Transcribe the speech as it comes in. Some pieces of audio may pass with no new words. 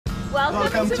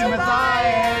Welcome to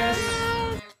Mathias!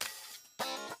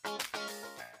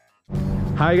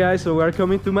 Hi guys, so we're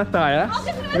coming to Mathias.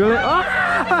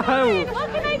 Oh! What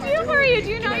can I do for you? Do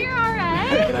you know your RA?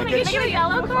 Can I get you a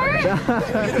yellow card?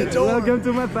 Welcome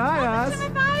to Mathias! Welcome to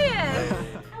Mathias!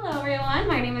 Hello everyone,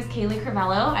 my name is Kaylee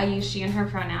Crivello. I use she and her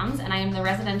pronouns, and I am the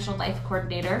Residential Life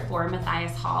Coordinator for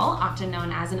Mathias Hall, often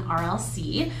known as an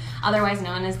RLC, otherwise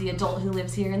known as the adult who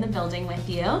lives here in the building with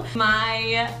you.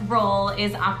 My role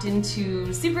is often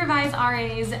to supervise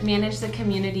RAs, manage the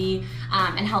community,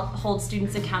 and help hold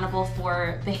students accountable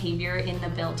for behavior in the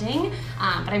building.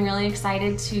 But I'm really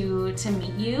excited to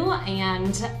meet you,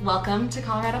 and welcome to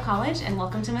Colorado College, and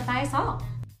welcome to Mathias Hall.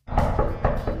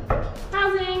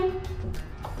 Housing!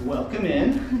 Welcome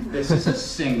in. This is a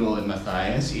single in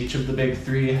Mathias. Each of the big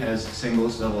three has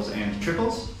singles, doubles, and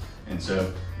triples. And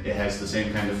so it has the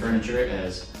same kind of furniture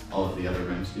as all of the other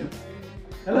rooms do.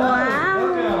 Hello!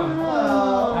 Wow. Welcome!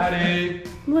 Hello! Howdy!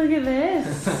 Look at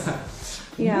this!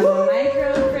 You have a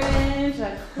micro fridge,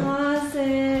 a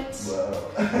closet.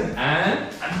 Whoa.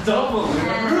 And a double!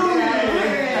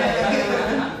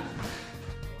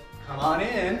 Come on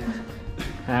in.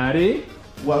 Howdy!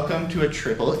 Welcome to a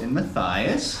triple in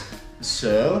Mathias.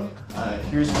 So,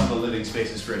 here's one of the living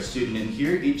spaces for a student in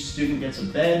here. Each student gets a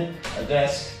bed, a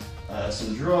desk,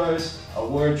 some drawers, a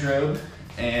wardrobe,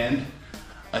 and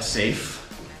a safe,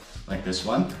 like this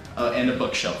one, and a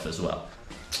bookshelf as well.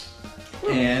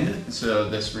 And so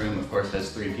this room, of course,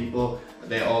 has 3 people.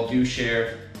 They all do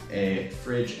share a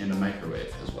fridge and a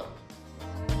microwave as well.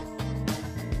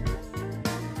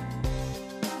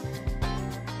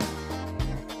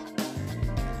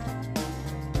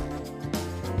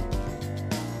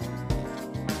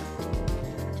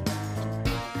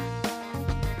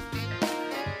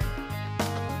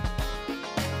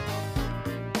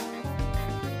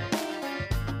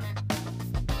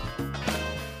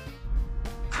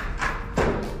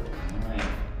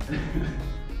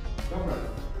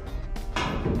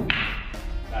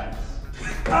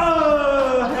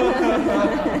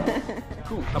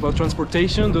 Cool. About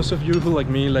transportation, those of you who like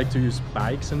me like to use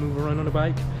bikes and move around on a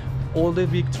bike, all the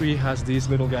big three has these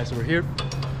little guys over here,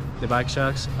 the bike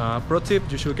shacks. Pro tip,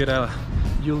 you should get a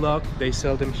U-lock. They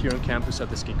sell them here on campus at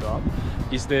the ski co-op.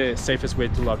 It's the safest way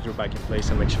to lock your bike in place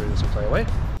and make sure it doesn't fly away.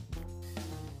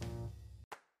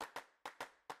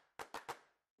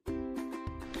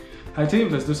 Hi team,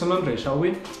 let's do some laundry, shall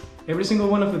we? Every single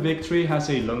one of the big three has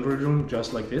a laundry room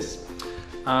just like this.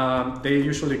 They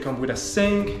usually come with a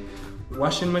sink,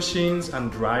 washing machines,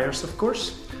 and dryers, of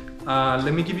course.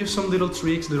 Let me give you some little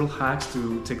tricks, little hacks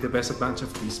to take the best advantage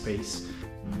of this space.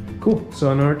 Cool,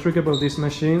 so another trick about these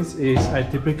machines is I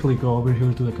typically go over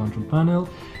here to the control panel,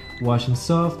 washing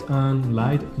soft and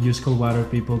light. Use cold water,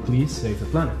 people, please save the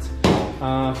planet.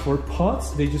 For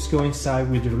pots, they just go inside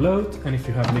with your load, and if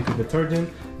you have liquid detergent,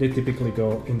 they typically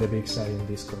go in the big side in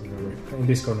this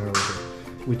corner over here,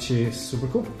 which is super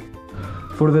cool.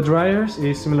 For the dryers,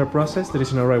 it's a similar process. There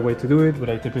is no right way to do it, but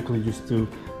I typically used to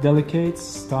delicate,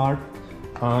 start,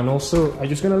 and also I'm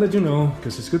just gonna let you know,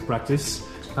 because it's good practice,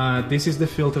 this is the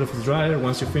filter of the dryer.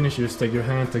 Once you finish, you just take your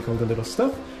hand, take all the little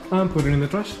stuff, and put it in the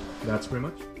trash. That's pretty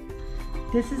much.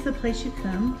 This is the place you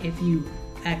come if you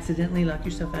accidentally lock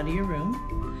yourself out of your room.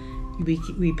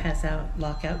 We pass out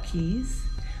lockout keys.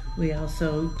 We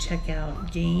also check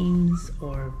out games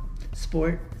or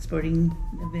sporting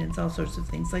events, all sorts of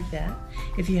things like that.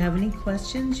 If you have any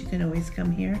questions, you can always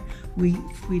come here.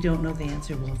 If we don't know the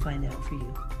answer, we'll find out for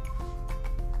you.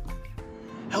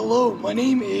 Hello, my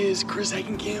name is Chris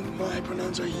Hagenkamp. My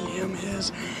pronouns are he, him,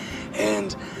 his,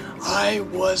 and I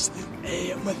was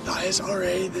a Mathias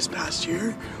RA this past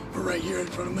year. We're right here in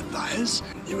front of Mathias.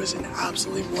 It was an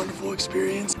absolutely wonderful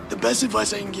experience. The best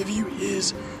advice I can give you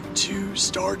is to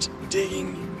start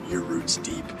digging your roots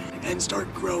deep and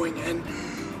start growing. And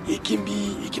it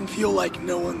can feel like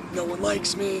no one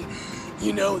likes me.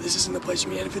 You know, this isn't the place for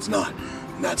me, and if it's not,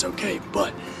 then that's okay.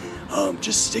 But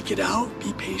just stick it out,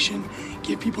 be patient,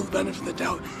 give people the benefit of the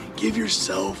doubt, give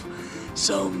yourself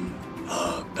some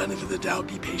benefit of the doubt,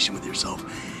 be patient with yourself,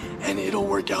 and it'll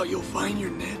work out. You'll find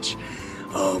your niche,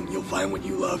 you'll find what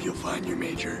you love, you'll find your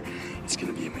major. It's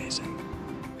gonna be amazing.